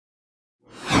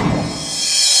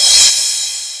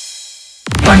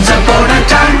Hello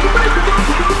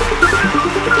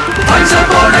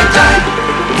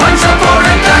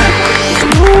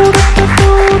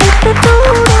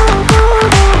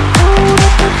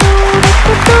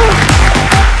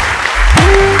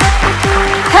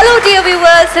dear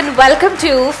viewers and welcome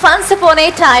to Once Upon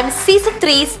a Time Season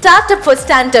 3 Startup for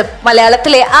Standup,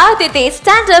 Malayalamile ആദ്യത്തെ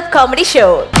stand-up comedy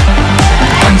show.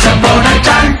 Once upon a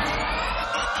time.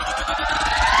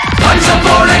 Once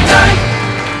upon a time.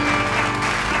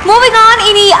 Moving on,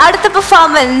 ഇനി അടുത്ത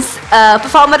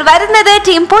performer വരുന്നത്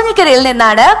team പോഞ്ഞിക്കരയിൽ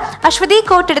നിന്നാണ്. അശ്വതി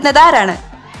കോട്ടിടുന്നത് ആരാണ്?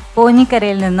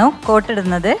 പോഞ്ഞിക്കരയിൽ നിന്നും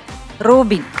കോട്ടിടുന്നത്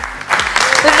Rubin.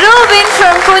 Rubin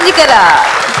from Ponjikkara.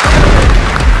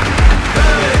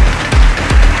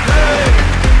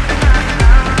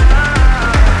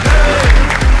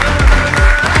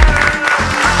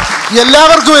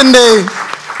 എല്ലാവർക്കും എൻ്റെ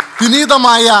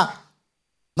വിനീതമായ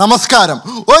നമസ്കാരം.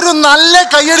 ഒരു നല്ല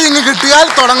കയ്യടി ഇങ്ങ് കിട്ടിയാൽ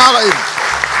തുടങ്ങാമായിരുന്നു.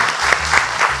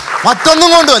 മറ്റൊന്നും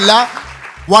കൊണ്ടുമല്ല,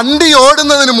 വണ്ടി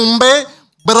ഓടുന്നതിന് മുമ്പേ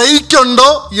ബ്രേക്ക് ഉണ്ടോ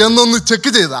എന്നൊന്ന് ചെക്ക്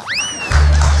ചെയ്ത.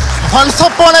 വൺസ്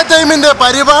അപ്പോൺ എ ടൈമിൻ്റെ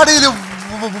പരിപാടിയിൽ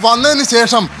വന്നതിന്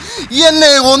ശേഷം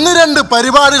എന്നെ 1-2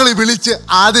 പരിപാടികൾ വിളിച്ച്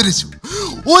ആദരിച്ചു.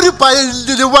 ഒരു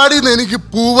പരിപാടിയിൽ നിന്ന് എനിക്ക്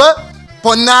പൂവ്,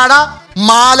 പൊന്നാട,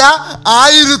 മാല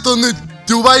 1001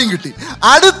 രൂപയും കിട്ടി.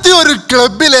 അടുത്ത ഒരു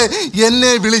ക്ലബിലെ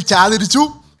എന്നെ വിളിച്ച് ആദരിച്ചു.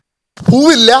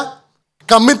 പൂവില്ല,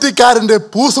 കമ്മിറ്റിക്കാരൻ്റെ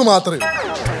പൂസ് മാത്രമേ ഉള്ളൂ.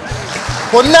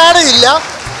 പൊന്നാടയില്ല,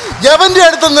 യവൻ്റെ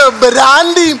അടുത്തുനിന്ന്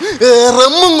ബ്രാൻഡിയും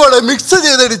റമ്മും കൂടെ മിക്സ്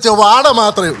ചെയ്തടിച്ച വാട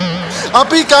മാത്രമേ ഉള്ളൂ.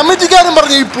 അപ്പൊ ഈ കമ്മിറ്റിക്കാരൻ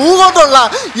പറഞ്ഞു, ഈ പൂ കൊണ്ടുള്ള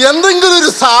എന്തെങ്കിലും ഒരു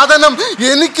സാധനം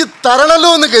എനിക്ക് തരണല്ലോ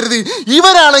എന്ന് കരുതി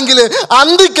ഇവരാണെങ്കിൽ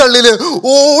അന്തിക്കള്ളില്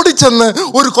ഓടിച്ചെന്ന്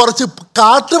കുറച്ച്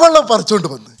കാട്ടുവെള്ളം പറിച്ചുകൊണ്ട്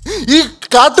വന്ന് ഈ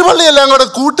കാട്ടുവള്ളിയെല്ലാം കൂടെ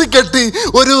കൂട്ടിക്കെട്ടി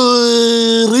ഒരു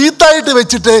റീത്തായിട്ട്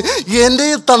വെച്ചിട്ട് എൻ്റെ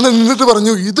തന്ന് നിന്നിട്ട്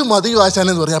പറഞ്ഞു, ഇത് മതി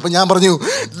ആശാനെന്ന് പറഞ്ഞു. അപ്പം ഞാൻ പറഞ്ഞു,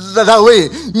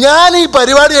 ഞാൻ ഈ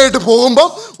പരിപാടിയായിട്ട് പോകുമ്പോൾ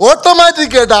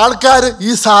ഓട്ടോമാറ്റിക്കായിട്ട് ആൾക്കാർ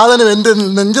ഈ സാധനം എൻ്റെ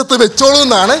നെഞ്ചത്ത് വെച്ചോളൂ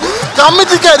എന്നാണ്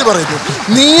കമ്മിറ്റിക്കാർ പറയുന്നത്.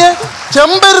 നീ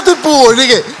ചെമ്പരത്തിപ്പൂ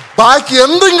ഒഴികെ ബാക്കി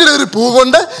എന്തെങ്കിലും ഒരു പൂ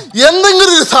കൊണ്ട്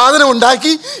എന്തെങ്കിലും ഒരു സാധനം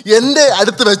ഉണ്ടാക്കി എൻ്റെ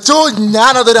അടുത്ത് വെച്ചോ,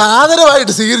 ഞാനതൊരു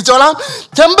ആദരവായിട്ട് സ്വീകരിച്ചോളാം.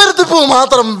 ചെമ്പരത്തിപ്പൂ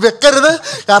മാത്രം വെക്കരുത്,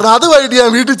 കാരണം അതുമായിട്ട് ഞാൻ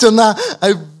വീട്ടിൽ ചെന്നാൽ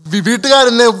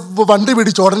വീട്ടുകാരെന്നെ വണ്ടി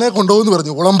പിടിച്ച് ഉടനെ കൊണ്ടുപോകുമെന്ന്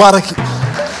പറഞ്ഞു ഉളമ്പാറയ്ക്ക്.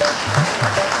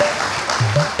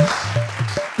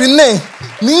 പിന്നെ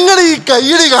നിങ്ങളുടെ ഈ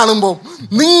കയ്യടി കാണുമ്പോൾ,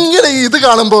 നിങ്ങളുടെ ഇത്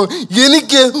കാണുമ്പോൾ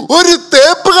എനിക്ക് ഒരു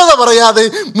തേപ്പ് കഥ പറയാതെ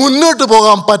മുന്നോട്ട്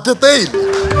പോകാൻ പറ്റത്തേയില്ല.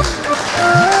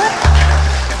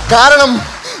 കാരണം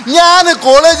ഞാൻ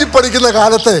കോളേജിൽ പഠിക്കുന്ന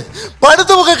കാലത്ത്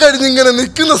പഠിത്തമൊക്കെ കഴിഞ്ഞ് ഇങ്ങനെ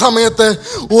നിൽക്കുന്ന സമയത്ത്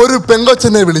ഒരു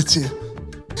പെങ്കൊച്ചനെ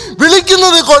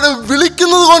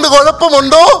വിളിക്കുന്നത് കൊണ്ട്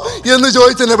കുഴപ്പമുണ്ടോ എന്ന്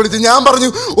ചോദിച്ചെന്നെ വിളിച്ച്. ഞാൻ പറഞ്ഞു,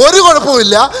 ഒരു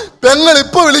കുഴപ്പമില്ല, പെങ്ങൾ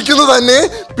ഇപ്പോൾ വിളിക്കുന്നത് തന്നെ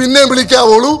പിന്നെ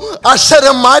വിളിക്കാവുള്ളൂ,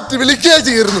 അക്ഷരം മാറ്റി വിളിക്കുക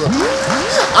ചെയ്യുന്നത്.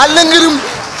 അല്ലെങ്കിലും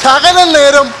ശകലം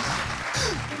നേരം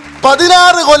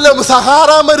 16 കൊല്ലം സഹാറ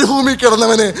മരുഭൂമി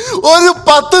കിടന്നവന് ഒരു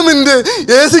 10 മിനിറ്റ്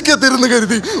ഏസിക്കത്തിരുന്ന്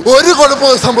കരുതി ഒരു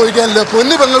കുഴപ്പവും സംഭവിക്കാനില്ല.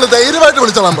 പൊന്നു പെങ്ങൾ ധൈര്യമായിട്ട്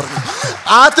വിളിച്ചോളാൻ പറഞ്ഞു.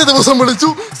 ആദ്യത്തെ ദിവസം വിളിച്ചു,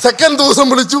 സെക്കൻഡ് ദിവസം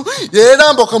വിളിച്ചു,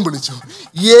 7-ാം പൊക്കം വിളിച്ചു.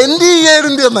 എൻ്റെ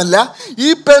 7ൻ്റെ എന്നല്ല, ഈ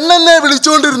പെണ്ണെന്നെ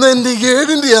വിളിച്ചുകൊണ്ടിരുന്ന എൻ്റെ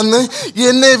 7ൻ്റെ അന്ന്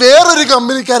എന്നെ വേറൊരു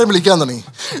കമ്പനിക്കാരൻ വിളിക്കാൻ തുടങ്ങി.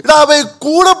 അവയെ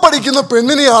കൂടെ പഠിക്കുന്ന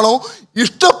പെണ്ണിനെയാണോ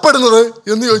ഇഷ്ടപ്പെടുന്നത്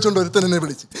എന്ന് ചോദിച്ചുകൊണ്ട് ഒരുത്തൻ എന്നെ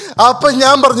വിളിച്ച്. അപ്പം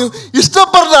ഞാൻ പറഞ്ഞു,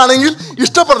 ഇഷ്ടപ്പെടണമെങ്കിൽ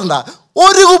ഇഷ്ടപ്പെടണ്ട,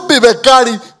 ഒരു കുപ്പി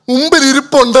വെക്കാടി മുമ്പിൽ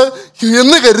ഇരിപ്പുണ്ട്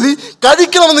എന്ന് കരുതി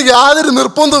കഴിക്കണമെന്ന് യാതൊരു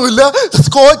നിർബന്ധവുമില്ല,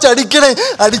 സ്കോച്ച്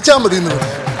അടിച്ചാൽ മതി എന്ന്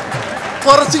പറഞ്ഞു.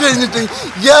 കുറച്ച് കഴിഞ്ഞിട്ട്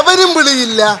എവനും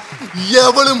വിളിയില്ല,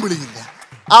 എവളും വിളിയില്ല.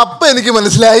 അപ്പം എനിക്ക്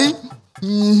മനസ്സിലായി,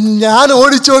 ഞാൻ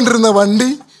ഓടിച്ചുകൊണ്ടിരുന്ന വണ്ടി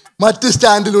മറ്റ്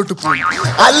സ്റ്റാൻഡിലോട്ട് പോയി.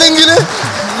 അല്ലെങ്കിൽ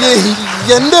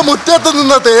എൻ്റെ മുറ്റത്ത്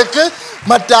നിന്ന തേക്ക്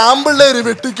മറ്റാമ്പിള്ളേർ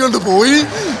വെട്ടിക്കൊണ്ട് പോയി.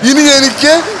 ഇനി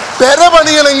എനിക്ക് പെര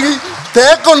പണിയണമെങ്കിൽ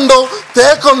തേക്കുണ്ടോ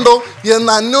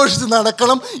എന്ന് അന്വേഷിച്ച്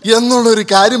നടക്കണം എന്നുള്ളൊരു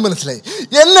കാര്യം മനസ്സിലായി.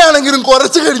 എന്നെയാണെങ്കിലും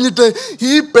കുറച്ച് കഴിഞ്ഞിട്ട്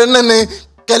ഈ പെണ്ണെന്നെ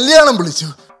കല്യാണം വിളിച്ചു.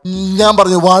 ഞാൻ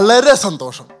പറഞ്ഞു, വളരെ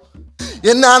സന്തോഷം.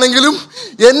 എന്നാണെങ്കിലും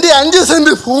എൻ്റെ 5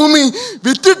 സെന്റ് ഭൂമി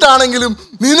വിറ്റിട്ടാണെങ്കിലും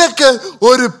നിനക്ക്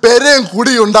ഒരു പെരയും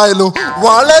കൂടി ഉണ്ടായല്ലോ,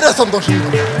 വളരെ സന്തോഷം.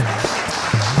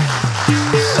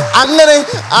 അങ്ങനെ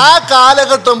ആ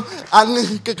കാലഘട്ടം അങ്ങ്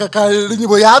കഴിഞ്ഞു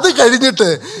പോയി. അത് കഴിഞ്ഞിട്ട്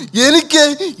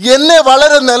എന്നെ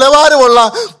വളരെ നിലവാരമുള്ള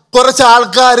കുറച്ച്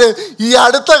ആൾക്കാർ ഈ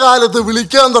അടുത്ത കാലത്ത്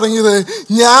വിളിക്കാൻ തുടങ്ങിയത്,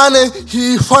 ഞാൻ ഈ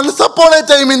വൺസ് അപ്പോൺ എ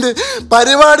ടൈമിൻ്റെ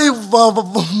പരിപാടി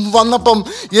വന്നപ്പം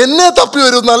എന്നെ തപ്പി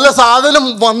ഒരു നല്ല സാധനം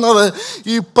വന്നത്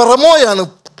ഈ പ്രമോയാണ്.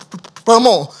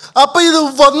 അപ്പം ഇത്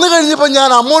വന്നു കഴിഞ്ഞപ്പോൾ ഞാൻ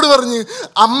അമ്മോട് പറഞ്ഞ്,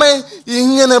 അമ്മേ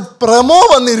ഇങ്ങനെ പ്രമോ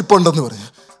വന്നിരിപ്പുണ്ടെന്ന് പറഞ്ഞു.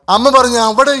 അമ്മ പറഞ്ഞു,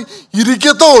 അവിടെ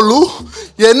ഇരിക്കത്തേ ഉള്ളൂ,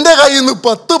 എൻ്റെ കയ്യിൽ നിന്ന്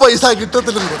 10 പൈസ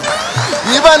കിട്ടത്തില്ലെന്ന് പറഞ്ഞു.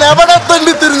 ഇവൻ എവിടെ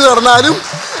തണ്ടി തിരിഞ്ഞു നടന്നാലും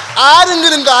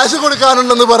ആരെങ്കിലും കാശ്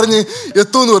കൊടുക്കാനുണ്ടെന്ന് പറഞ്ഞ്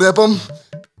എത്തൂന്ന് പറയും. അപ്പം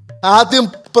ആദ്യം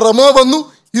പ്രമോ വന്നു,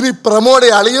 ഇനി പ്രമോടെ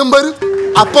അളിയൻ വരും,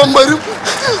 അപ്പം വരും,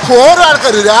 ഓരോ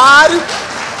ആൾക്കാർ ആരും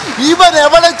ഇവൻ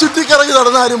എവിടെ ചുറ്റിക്കിറങ്ങി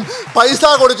നടന്നാലും പൈസ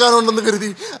കൊടുക്കാനുണ്ടെന്ന് കരുതി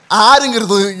ആരും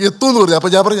എത്തൂന്ന് പറയും.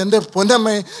 അപ്പം ഞാൻ പറഞ്ഞു, എൻ്റെ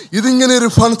പൊന്നമ്മേ, ഇതിങ്ങനെ ഒരു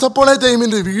ഫൺസ് അപ്പോൺ എ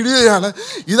ടൈമിൻ്റെ വീഡിയോയാണ്,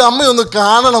 ഇത് അമ്മയൊന്ന്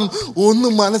കാണണം, ഒന്ന്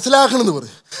മനസ്സിലാക്കണമെന്ന്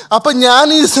പറയും. അപ്പം ഞാൻ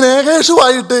ഈ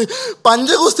സ്നേഹേഷുമായിട്ട്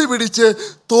പഞ്ചകുസ്തി പിടിച്ച്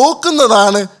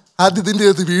തോക്കുന്നതാണ് ആദ്യത്തിൻ്റെ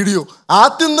അത് വീഡിയോ.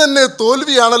 ആദ്യം തന്നെ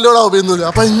തോൽവിയാണല്ലോടാ ഉപയോഗിക്കുന്നില്ല.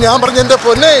 അപ്പം ഞാൻ പറഞ്ഞു, എൻ്റെ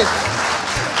പൊന്നെ,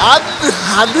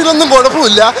 അതിനൊന്നും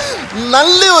കുഴപ്പമില്ല,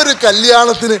 നല്ല ഒരു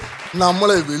കല്യാണത്തിന്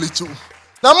നമ്മളെ വിളിച്ചു,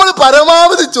 നമ്മൾ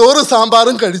പരമാവധി ചോറ്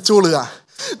സാമ്പാറും കഴിച്ചോളുക,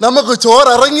 നമുക്ക് ചോറ്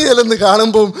ഇറങ്ങിയല്ലെന്ന്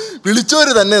കാണുമ്പം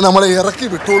വിളിച്ചോര് തന്നെ നമ്മളെ ഇറക്കി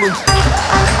വിട്ടോളും.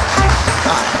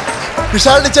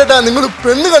 പിഷാരടി ചേട്ടാ, നിങ്ങൾ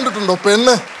പെണ്ണ് കണ്ടിട്ടുണ്ടോ?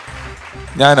 പെണ്ണ്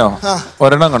ഞാനോ?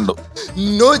 ഒരെണ്ണം കണ്ടു.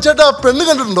 ചേട്ടാ, പെണ്ണ്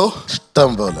കണ്ടിട്ടുണ്ടോ? ഇഷ്ടം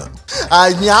പോലെ.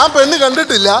 ഞാൻ പെണ്ണ്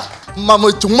കണ്ടിട്ടില്ല,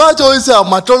 ചുമ്മാ ചോദിച്ചാ.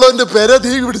 മറ്റുള്ളവന്റെ പേരെ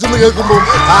തീ പിടിച്ചെന്ന് കേൾക്കുമ്പോ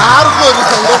ആർക്കും ഒരു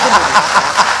സന്തോഷം.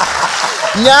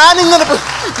 ഞാനിങ്ങനെ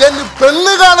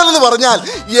പെണ്ണ് കാണലെന്ന് പറഞ്ഞാൽ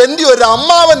എൻ്റെ ഒരു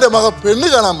അമ്മാവന്റെ മകൻ പെണ്ണ്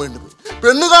കാണാൻ വേണ്ടി പോയി.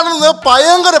 പെണ്ണ് കാണുന്നത്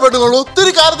ഭയങ്കര പെണ്ണുങ്ങൾ,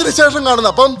 ഒത്തിരി കാലത്തിന് ശേഷം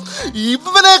കാണുന്നത്. അപ്പം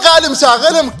ഇവനേക്കാളും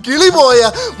ശകലം കിളി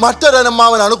പോയ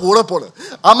മറ്റൊരമ്മാവനാണ് കൂടെ പോണത്.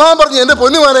 അമ്മാവൻ പറഞ്ഞു, എൻ്റെ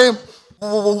പൊന്നുമാനെ,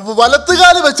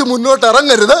 വലത്തുകാല് വെച്ച് മുന്നോട്ട്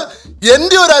ഇറങ്ങരുത്,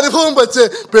 എൻ്റെ ഒരു അനുഭവം വെച്ച്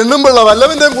പെണ്ണും പിള്ള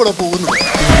വല്ലവൻ്റെയും കൂടെ പോകുന്നു,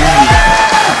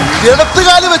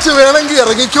 ഇടത്തുകാല് വെച്ച് വേണമെങ്കിൽ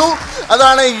ഇറങ്ങിക്കൂ,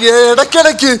 അതാണ്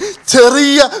ഇടയ്ക്കിടയ്ക്ക്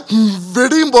ചെറിയ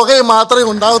വെടിയും പുകയും മാത്രമേ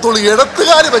ഉണ്ടാകത്തുള്ളൂ,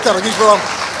 ഇടത്തുകാല് വെച്ച് ഇറങ്ങിക്കോളാം.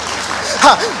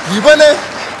 ഇവന്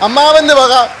അമ്മാവൻ്റെ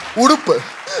വക ഉടുപ്പ്,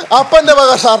 അപ്പൻ്റെ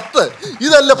വക ഷർട്ട്,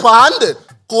 ഇതല്ല പാൻറ്,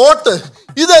 കോട്ട്,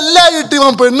 ഇതെല്ലാം ഇട്ട്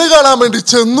ഇവൻ പെണ്ണ് കാണാൻ വേണ്ടി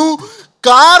ചെന്നു.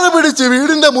 കാറ് പിടിച്ച്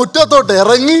വീടിൻ്റെ മുറ്റത്തോട്ട്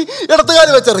ഇറങ്ങി,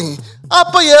 ഇടത്തുകാല് വെച്ചിറങ്ങി.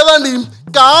 അപ്പൊ ഏതാണ്ട് ഈ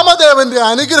കാമദേവന്റെ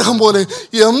അനുഗ്രഹം പോലെ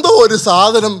എന്തോ ഒരു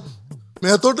സാധനം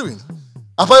മേത്തോട്ട് വീണു.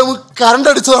 അപ്പൊ കറണ്ട്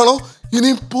അടിച്ചതാണോ, ഇനി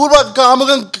പൂർവ്വ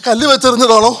കാമുകൻ കല്ല്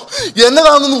വെച്ചെറിഞ്ഞതാണോ,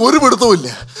 എന്നതാണെന്നൊന്നും ഒരു പിടുത്തവുമില്ല.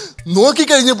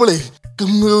 നോക്കിക്കഴിഞ്ഞപ്പോഴേ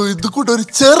ഇത് കൂട്ടൊരു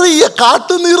ചെറിയ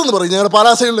കാട്ടുനീരെന്ന് പറയും, ഞങ്ങളുടെ പല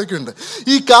സൈഡിലൊക്കെ ഉണ്ട്,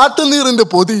 ഈ കാട്ടുനീറിൻ്റെ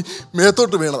പൊതി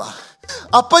മേത്തോട്ട് വീണതാ.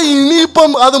 അപ്പൊ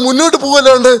ഇനിയിപ്പം അത് മുന്നോട്ട്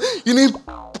പോകല്ലാണ്ട് ഇനി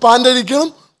പാൻ്റടിക്കണം,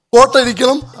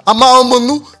 കോട്ടടിക്കണം. അമ്മാവൻ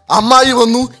വന്നു, അമ്മായി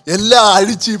വന്നു, എല്ലാം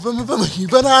അഴിച്ച്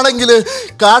ഇവനാണെങ്കിൽ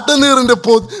കാട്ടുനീറിൻ്റെ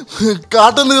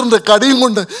കടിയും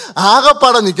കൊണ്ട്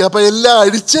ആകപ്പാടെ നിൽക്കുക. അപ്പം എല്ലാം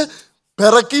അഴിച്ച്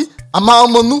പിറക്കി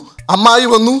അമ്മാവൻ വന്നു, അമ്മായി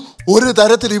വന്നു. ഒരു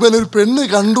തരത്തിൽ ഇവനൊരു പെണ്ണ്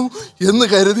കണ്ടു എന്ന്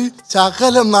കരുതി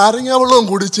ശകലം നാരങ്ങ വെള്ളവും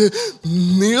കുടിച്ച്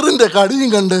നീറിൻ്റെ കടിയും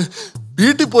കണ്ട്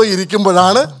വീട്ടിൽ പോയി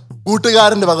ഇരിക്കുമ്പോഴാണ്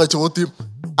കൂട്ടുകാരൻ്റെ വക ചോദ്യം,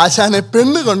 ആശാനെ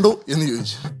പെണ്ണ് കണ്ടു എന്ന്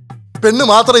ചോദിച്ചു. പെണ്ണ്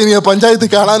മാത്രമേ ഇനി പഞ്ചായത്തിൽ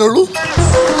കാണാനുള്ളൂ,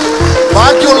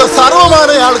 ബാക്കിയുള്ള സർവ്വമാന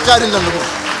ആൾക്കാരും കണ്ടുപോകും.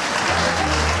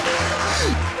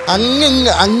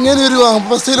 അങ്ങനെ ഒരു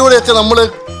അവസ്ഥയിലൂടെയൊക്കെ നമ്മൾ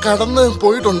കടന്ന്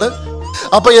പോയിട്ടുണ്ട്.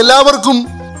 അപ്പൊ എല്ലാവർക്കും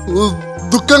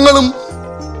ദുഃഖങ്ങളും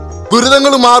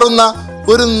ദുരിതങ്ങളും മാറുന്ന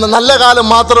ഒരു നല്ല കാലം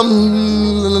മാത്രം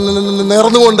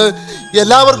നേർന്നുകൊണ്ട്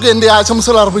എല്ലാവർക്കും എൻ്റെ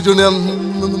ആശംസകൾ അർപ്പിച്ചുകൊണ്ട് ഞാൻ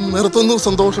നിർത്തുന്നു.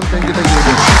 സന്തോഷം.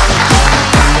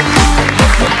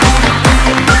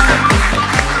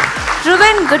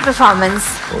 ഗുഡ് പെർഫോമൻസ്,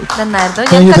 നന്നായിരുന്നു,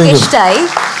 ഞങ്ങൾക്കൊക്കെ ഇഷ്ടമായി.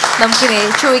 നമുക്കിനി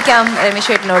ചോദിക്കാം രമേശ്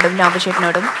ചേട്ടനോടും നവാബ്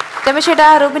ചേട്ടനോടും. രമേശ് ചേട്ടാ,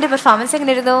 റൂബിന്റെ പെർഫോമൻസ്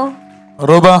എങ്ങനെയായിരുന്നു?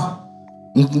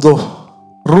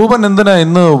 റൂബൻ എന്തിനാ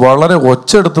ഇന്ന് വളരെ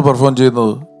ഒച്ചെടുത്ത് പെർഫോം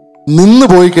ചെയ്യുന്നത്? നിന്ന്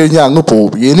പോയി കഴിഞ്ഞാൽ അങ്ങ്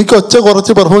പോവും. എനിക്ക് ഒച്ച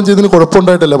കുറച്ച് പെർഫോം ചെയ്തതിന്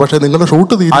കുഴപ്പമുണ്ടായിട്ടില്ല, പക്ഷെ നിങ്ങളുടെ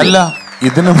ഷൂട്ട് അല്ല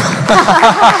ഇതിന്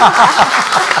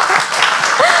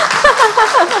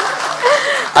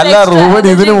അല്ല, റൂബൻ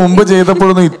ഇതിനു മുമ്പ്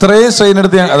ചെയ്തപ്പോഴൊന്നും ഇത്രയും സ്ട്രെയിൻ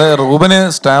എടുത്ത് അതായത് റൂബന്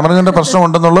സ്റ്റാമറിങ്ങിന്റെ പ്രശ്നം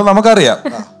ഉണ്ടെന്നുള്ളത് നമുക്കറിയാം.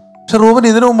 പക്ഷെ റൂബൻ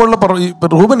ഇതിനു മുമ്പുള്ള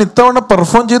റൂബൻ ഇത്തവണ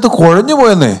പെർഫോം ചെയ്ത് കുഴഞ്ഞു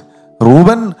പോയെന്നേ.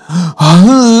 റൂബൻ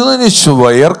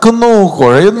വയർക്കുന്നു,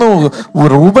 കുഴയുന്നു.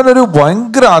 റൂബൻ ഒരു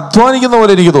ഭയങ്കര അധ്വാനിക്കുന്ന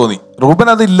പോലെ എനിക്ക് തോന്നി. റൂബൻ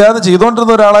അതില്ലാതെ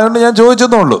ചെയ്തുകൊണ്ടിരുന്ന ഒരാളായതുകൊണ്ട് ഞാൻ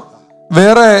ചോദിച്ചെന്നേ ഉള്ളൂ,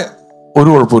 വേറെ ഒരു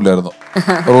കുഴപ്പമില്ലായിരുന്നു.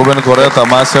 റൂബൻ കുറെ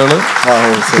തമാശകൾ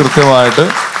കൃത്യമായിട്ട്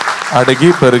അടുക്കി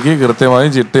പെറുക്കി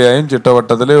കൃത്യമായും ചിട്ടയായും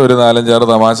ചിട്ടവട്ടത്തിൽ ഒരു 4-5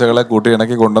 തമാശകളെ കൂട്ടി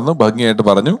ഇണക്കി കൊണ്ടുവന്ന് ഭംഗിയായിട്ട്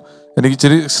പറഞ്ഞു. എനിക്ക്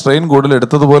ഇച്ചിരി സ്ട്രെയിൻ കൂടുതൽ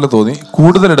എടുത്ത പോലെ തോന്നി.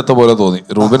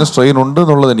 റൂബിന് സ്ട്രെയിൻ ഉണ്ട്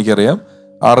എന്നുള്ളത് എനിക്കറിയാം,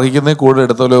 അർഹിക്കുന്ന കൂടുതൽ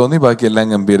എടുത്ത പോലെ തോന്നി. ബാക്കി എല്ലാം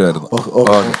ഗംഭീരമായിരുന്നു.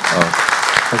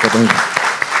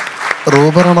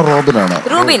 റൂബനാണോ റോബിനാണോ?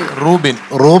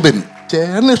 റൂബിൻ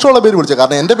ചേട്ടന് ഇഷ്ടമുള്ള പേര് വിളിച്ചത്,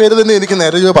 കാരണം എൻ്റെ പേര് തന്നെ എനിക്ക്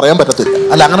നേരെ പറയാൻ പറ്റത്തില്ല.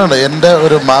 അല്ല, അങ്ങനെയുണ്ട്. എൻ്റെ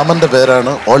ഒരു മാമന്റെ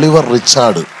പേരാണ് ഒളിവർ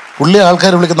റിച്ചാർഡ്. പുള്ളി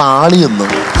ആൾക്കാർ വിളിക്കുന്ന ആളിയെന്ന്.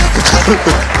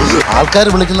 ആൾക്കാർ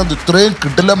വിളിക്കുന്നത് ഇത്രയും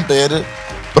കിടിലം പേര്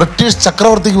ബ്രിട്ടീഷ്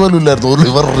ചക്രവർത്തിക്ക് പോലും ഇല്ലായിരുന്നു,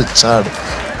 ഒളിവർ റിച്ചാർഡ്.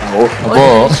 അപ്പോ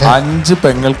 5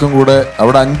 പെങ്ങൾക്കും കൂടെ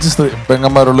അവിടെ 5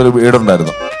 പെങ്ങന്മാരുള്ളൊരു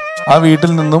വീടുണ്ടായിരുന്നു. ആ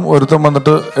വീട്ടിൽ നിന്നും ഒരുത്തം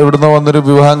വന്നിട്ട് എവിടുന്നോ വന്നൊരു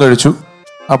വിവാഹം കഴിച്ചു.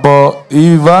 അപ്പോ ഈ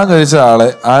വിവാഹം കഴിച്ച ആളെ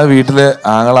ആ വീട്ടിലെ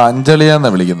ആങ്ങളെ അഞ്ജളിയാന്നാ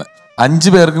വിളിക്കുന്നത്. 5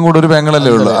 പേർക്കും കൂടെ ഒരു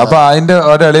പെങ്ങളല്ലേ ഉള്ളൂ. അപ്പൊ അതിന്റെ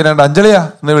ഒരളിയ 2 അഞ്ജലിയാ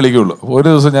എന്ന് വിളിക്കുള്ളൂ. ഒരു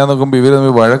ദിവസം ഞാൻ നോക്കുമ്പോ ഇവര്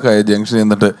തമ്മിൽ വഴക്കായി ജംഗ്ഷനിൽ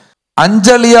നിന്നിട്ട്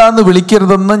അഞ്ജലിയാന്ന്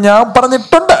വിളിക്കരുതെന്ന് ഞാൻ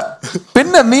പറഞ്ഞിട്ടുണ്ട്.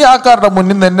 പിന്നെ നീ ആ കാരുടെ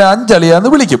മുന്നിൽ തന്നെ അഞ്ജലിയാന്ന്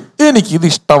വിളിക്കും. എനിക്കിത്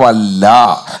ഇഷ്ടമല്ല.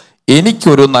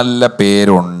 എനിക്കൊരു നല്ല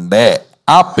പേരുണ്ട്,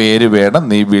 ആ പേര് വേണം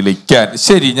നീ വിളിക്കാൻ.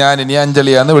 ശരി, ഞാൻ ഇനി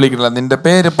അഞ്ജലിയാന്ന് വിളിക്കണില്ല, നിന്റെ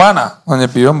പേര് പാന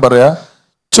പറഞ്ഞപ്പോ ഇവൻ പറയാ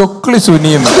ചൊക്ലി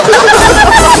സുനിന്ന്.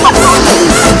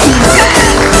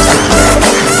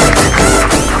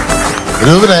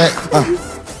 രൂപനെ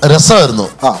രസമായിരുന്നു,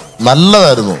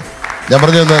 നല്ലതായിരുന്നു. ഞാൻ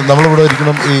പറഞ്ഞു നമ്മളിവിടെ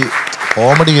ഇരിക്കണം, ഈ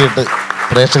കോമഡി കേട്ട്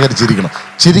പ്രേക്ഷകർ ചിരിക്കണം.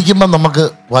 ചിരിക്കുമ്പോൾ നമുക്ക്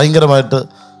ഭയങ്കരമായിട്ട്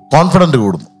കോൺഫിഡൻറ്റ്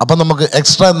കൂടും. അപ്പം നമുക്ക്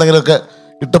എക്സ്ട്രാ എന്തെങ്കിലുമൊക്കെ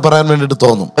ഇട്ട് പറയാൻ വേണ്ടിയിട്ട്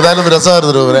തോന്നും. ഏതായാലും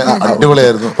രസമായിരുന്നു രൂപനെ,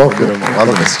 അടിപൊളിയായിരുന്നു. താങ്ക്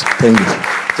യു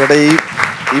ചേട്ടാ.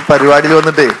 ഈ പരിപാടിയിൽ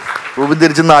വന്നിട്ടേ റൂബിൻ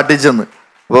തിരിച്ച് നാട്ടിൽ ചെന്ന്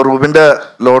അപ്പോൾ റൂബിൻ്റെ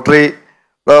ലോട്ടറി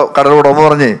കടയിൽ ഉടമ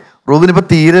പറഞ്ഞേ റൂബിൻ ഇപ്പം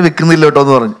തീരെ വിൽക്കുന്നില്ല കേട്ടോ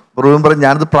എന്ന് പറഞ്ഞു. റൂബിൻ പറഞ്ഞു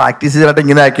ഞാനിത് പ്രാക്ടീസ് ചെയ്തിട്ട്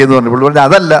ഇങ്ങനെ ആക്കിയെന്ന് പറഞ്ഞു. പുള്ളി പറഞ്ഞു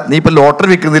അതല്ല, നീ ഇപ്പം ലോട്ടറി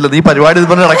വിൽക്കുന്നില്ല, നീ പരിപാടി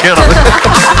പറഞ്ഞ് നടക്കുകയാണ്.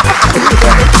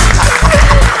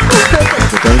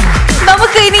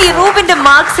 നമുക്ക് ഇനി റൂബിന്റെ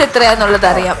മാർക്സ് എത്രയാന്നുള്ളത്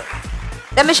അറിയാം.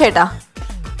 രമേശ് ഏട്ടാ.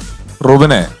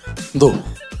 റൂബിനെ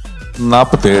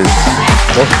 47.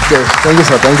 Thank you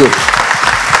sir, thank you.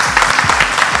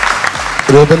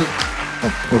 രൂപൻ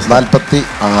 46.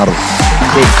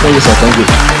 Thank you sir, thank you.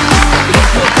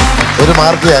 ഒരു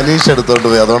മാർക്ക് അനീഷ് എടുത്തോണ്ട്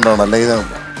പോയി, അതുകൊണ്ടാണ്. അല്ലെങ്കിൽ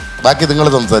ബാക്കി നിങ്ങൾ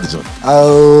സംസാരിച്ചു.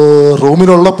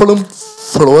 റൂമിലുള്ളപ്പോഴും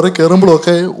ഫ്ലോറിൽ കയറുമ്പോഴും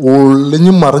ഒക്കെ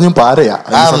ഒളിഞ്ഞും മറിഞ്ഞും പാരയാ.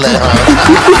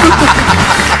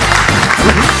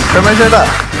 രമേശ് ചേട്ടാ,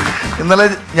 ഇന്നലെ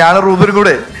ഞാൻ റൂബിനും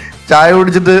കൂടെ ചായ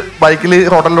കുടിച്ചിട്ട് ബൈക്കിൽ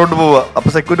ഹോട്ടലിലോട്ട് പോവുക. അപ്പൊ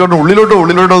സെക്യൂരിറ്റി കൊണ്ട് ഉള്ളിലോട്ടോ.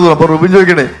 അപ്പൊ റൂബിൻ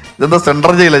ചോദിക്കണേ ഇതെന്താ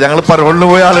സെന്റർ ചെയ്യില്ല, ഞങ്ങൾ പരോളിന്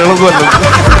പോയ ആളുകളൊന്നും അല്ല.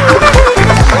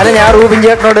 അല്ല, ഞാൻ റൂബിൻ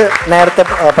ചേട്ടനോട് നേരത്തെ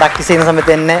പ്രാക്ടീസ് ചെയ്യുന്ന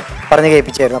സമയത്ത് എന്നെ പറഞ്ഞ്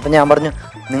കേൾപ്പിച്ചായിരുന്നു. അപ്പം ഞാൻ പറഞ്ഞു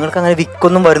നിങ്ങൾക്ക് അങ്ങനെ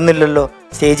വിക്കൊന്നും വരുന്നില്ലല്ലോ,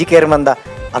 സ്റ്റേജിൽ കയറുമ്പോൾ എന്താ,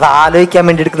 അത് ആലോചിക്കാൻ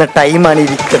വേണ്ടി എടുക്കുന്ന ടൈമാണ് ഈ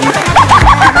വിക്കുന്നത്.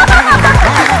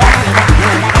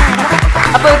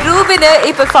 അപ്പൊ റൂബിന്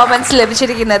ഈ പെർഫോമൻസ്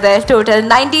ലഭിച്ചിരിക്കുന്നത് ടോട്ടൽ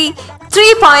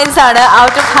 93 points ആണ്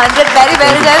out of 100. Very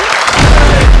well done.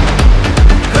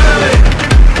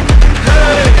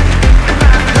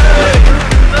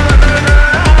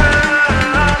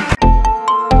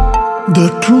 The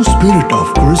true spirit of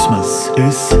Christmas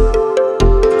is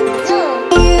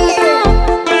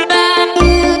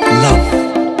love.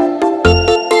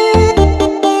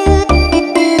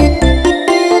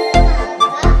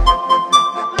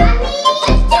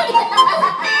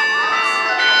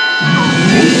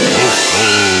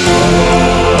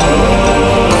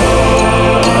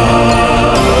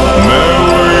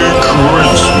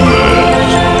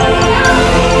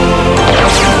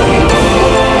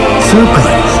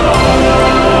 Surprise.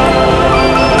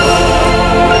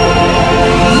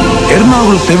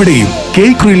 എറണാകുളത്തെവിടെയും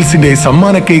cake റീൽസിന്റെ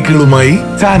സമ്മാന കേക്കുകളുമായി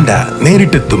സാന്റ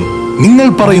നേരിട്ടെത്തും. നിങ്ങൾ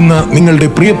പറയുന്ന നിങ്ങളുടെ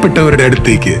പ്രിയപ്പെട്ടവരുടെ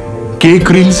അടുത്തേക്ക്.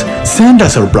 Cake reels Santa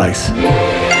surprise.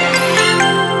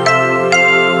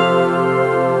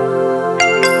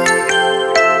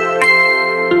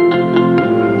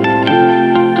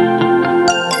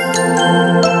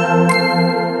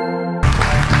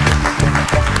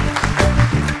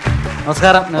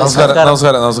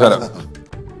 നമസ്കാരം.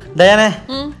 ഡയാനെ,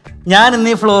 ഞാൻ ഇന്ന്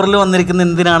ഈ ഫ്ലോറിൽ വന്നിരിക്കുന്ന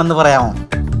എന്തിനാണെന്ന് പറയാമോ?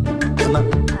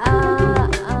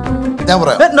 ഞാൻ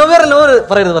പറയാം.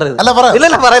 പറയരുത്.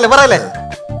 ഇല്ല പറയല്ലേ.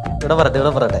 ഇവിടെ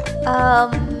പറയട്ടെ.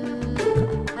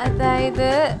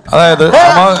 അതായത്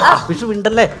വിഷു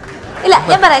ഉണ്ടല്ലേ? ഇല്ല,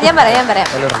 ഞാൻ പറയാം.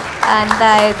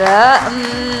 അതായത്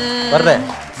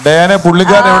ഡയാനെ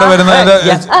പുള്ളിക്കാരൻ എവിടെ വരുന്നത്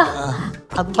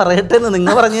അത് പറയട്ടെ,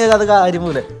 നിങ്ങൾ പറഞ്ഞ അത്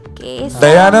കാര്യമൂലേ?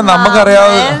 ഡയാനെ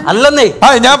നമുക്കറിയാതെ അല്ലെന്നേ.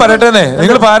 ഞാൻ പറയട്ടേന്നേ,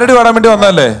 നിങ്ങൾ പാരഡി പാടാൻ വേണ്ടി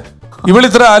വന്നല്ലേ?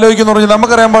 ഇവളിത്ര ആലോചിക്കുന്നു പറഞ്ഞു,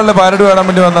 നമുക്കറിയാൻ പാടില്ല പാരഡി പാടാൻ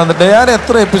വേണ്ടി വന്നാന്ന്. ഡയാൻ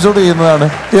എത്ര എപ്പിസോഡ് ചെയ്യുന്നതാണ്,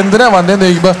 എന്തിനാ വന്നേന്ന്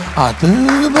ചോദിക്കുമ്പോ അത്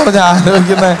എന്ന് പറഞ്ഞ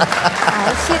ആലോചിക്കുന്നേ.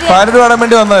 പാരഡി പാടാൻ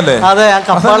വേണ്ടി വന്നതല്ലേ?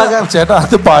 ചേട്ടാ,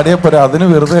 അത് പാടിയപ്പോരാ, അതിന്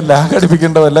വെറുതെ ലാഗ്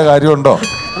അടിപ്പിക്കേണ്ട വല്ല കാര്യമുണ്ടോ?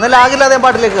 ലാഗില്ലാതെ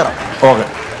പാട്ടിലേക്ക് കയറാം. ഓക്കെ.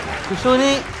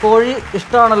 വിഷുവിന് കോഴി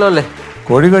ഇഷ്ടമാണല്ലോ അല്ലേ?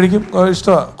 കോഴി കഴിക്കും,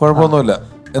 ഇഷ്ടമാ, കുഴപ്പമൊന്നുമില്ല.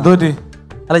 എന്തു പറ്റി?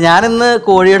 അല്ല, ഞാനിന്ന്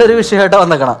കോഴിയുടെ ഒരു വിഷയമായിട്ട്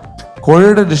വന്നേക്കണം.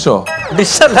 കോഴിയുടെ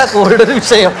ഡിഷല്ല, കോഴിയുടെ ഒരു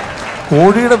വിഷയം.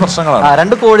 കോഴിയുടെ പ്രശ്നങ്ങളാണ്.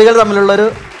 2 കോഴികൾ തമ്മിലുള്ള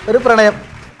ഒരു പ്രണയം.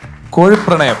 കോഴി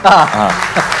പ്രണയം.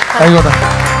 ആയിക്കോട്ടെ.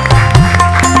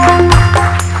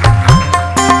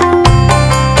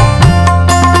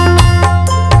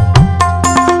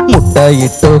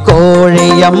 മുട്ടയിട്ടു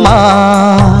കോഴിയമ്മ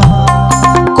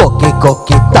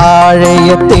കൊക്കി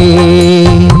താഴെയെത്തി,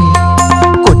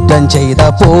 കുറ്റം ചെയ്ത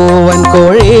പൂവൻ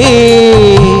കോഴി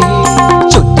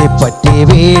ചുറ്റിപ്പറ്റി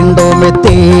വീണ്ടും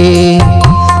എത്തി.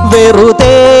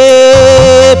 വെറുതെ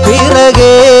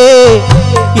പിറകെ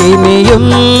ഇനിയും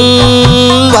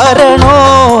വരണോ,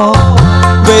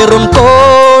 വെറും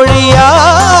കോഴിയായി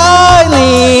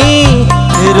നീ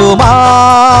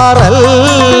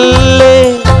മാറല്ലേ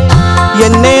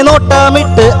എന്നെ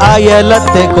നോട്ടമിട്ട്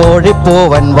അയലത്തെ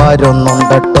കോഴിപ്പോവൻ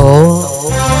വരുന്നുണ്ടട്ടോ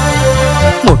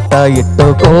മുട്ടയിട്ടു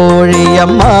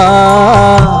കോഴിയമ്മ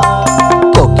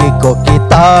കൊക്കി കൊക്കി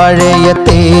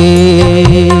താഴെയെത്തേ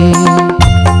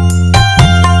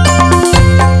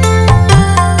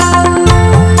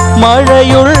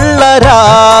മഴയുള്ള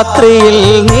രാത്രിയിൽ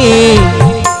നീ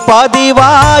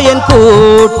പതിവായൻ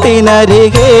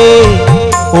കൂട്ടിനരികെ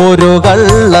ഒരു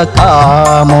കള്ള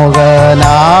കാമുകനായി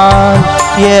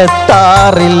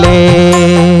എത്താറില്ലേ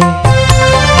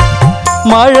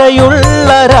മഴയുള്ള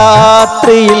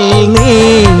രാത്രിയിൽ നീ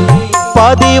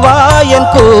പതിവായൻ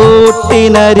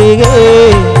കൂട്ടിനരികെ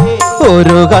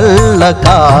ഒരു കള്ള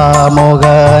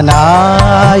കാമുകനായി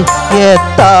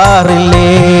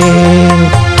എത്താറില്ലേ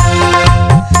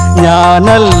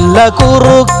ഞാനല്ല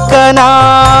കുറുക്കനാ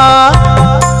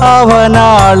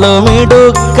അവനാളുമിടുക്കനാ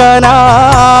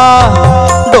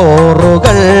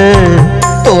ഡോറുകൾ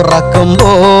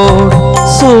തുറക്കുമ്പോൾ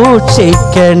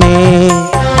സൂക്ഷിക്കണേ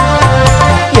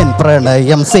എൻ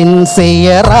പ്രണയം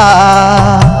സിൻസിയറാ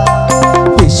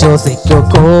വിശ്വസിക്കൂ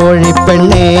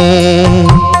കോഴിപ്പെണ്ണേ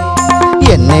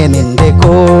എന്നെ നിന്റെ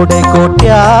കൂടെ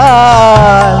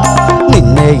കൂട്ടിയാൽ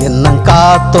നിന്നെ എന്നും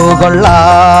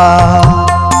കാത്തുകൊള്ളാം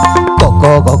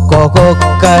cocoa cocoa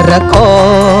കൊക്കരക്കോ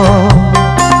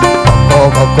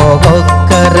cocoa cocoa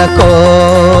കൊക്കരക്കോ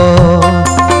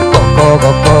cocoa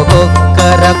cocoa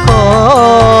കൊക്കരക്കോ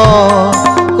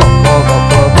cocoa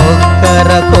cocoa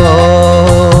കൊക്കരക്കോ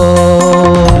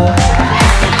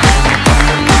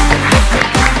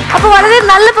അപ്പൊ വളരെ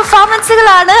നല്ല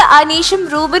പെർഫോമൻസുകളാണ് അനീഷും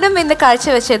റൂബിനും ഇന്ന്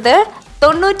കാഴ്ചവെച്ചത്.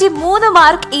 93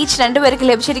 മാർക്ക് ഈച്ച് രണ്ടുപേർക്ക്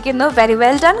ലഭിച്ചിരിക്കുന്നു. Very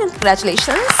well done,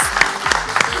 congratulations.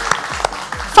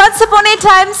 ഫൺസ് upon A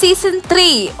time season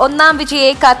 3 ഒന്നാം വിജയെ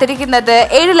കാത്തിരിക്കുന്നത്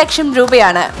 7 ലക്ഷം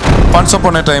രൂപയാണ്. ഫൺസ്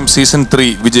അപ്പോൺ എ ടൈം സീസൺ 3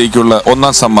 വിജയിക്കുള്ള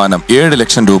ഒന്നാം സമ്മാനം 7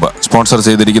 ലക്ഷം രൂപ. സ്പോൺസർ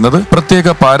ചെയ്തിരിക്കുന്നത് പ്രത്യേക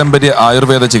പാരമ്പര്യ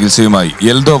ആയുർവേദ ചികിത്സയുമായി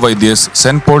എൽദോ വൈദ്യേഴ്സ്,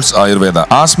 സെന്റ് പോൾസ് ആയുർവേദ.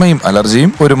 ആസ്മയും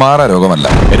അലർജിയും ഒരു മാറാരോഗമല്ല.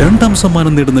 രണ്ടാം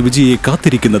സമ്മാനം നേടുന്ന വിജയെ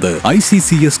കാത്തിരിക്കുന്നത്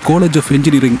ICCS college of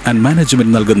engineering and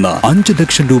management നൽകുന്ന 5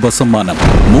 ലക്ഷം രൂപ സമ്മാനം.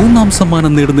 മൂന്നാം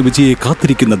സമ്മാനം നേടുന്ന വിജയെ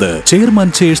കാത്തിരിക്കുന്നത് ചെയർമാൻ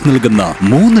ചെയർസ് നൽകുന്ന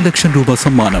 3 ലക്ഷം രൂപ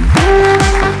സമ്മാനം.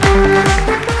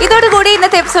 ഇതോടുകൂടി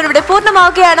ഇന്നത്തെ എപ്പിസോഡ് ഇവിടെ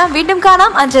പൂർണ്ണമാവുകയാണ്. വീണ്ടും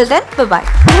കാണാം. Until then, bye.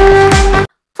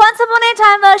 ഫൺസ് upon A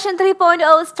time version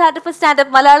 3.0 startup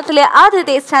standup മലയാളത്തിലെ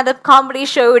ആദ്യത്തെ സ്റ്റാൻഡപ്പ് കോമഡി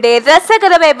ഷോയുടെ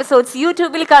രസകരമായ എപ്പിസോഡ്സ്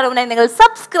യൂട്യൂബിൽ കാണുവാനായി നിങ്ങൾ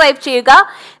സബ്സ്ക്രൈബ് ചെയ്യുക.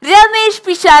 രമേശ്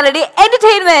പിഷാരടി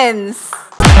എന്റർടൈൻമെന്റ്സ്.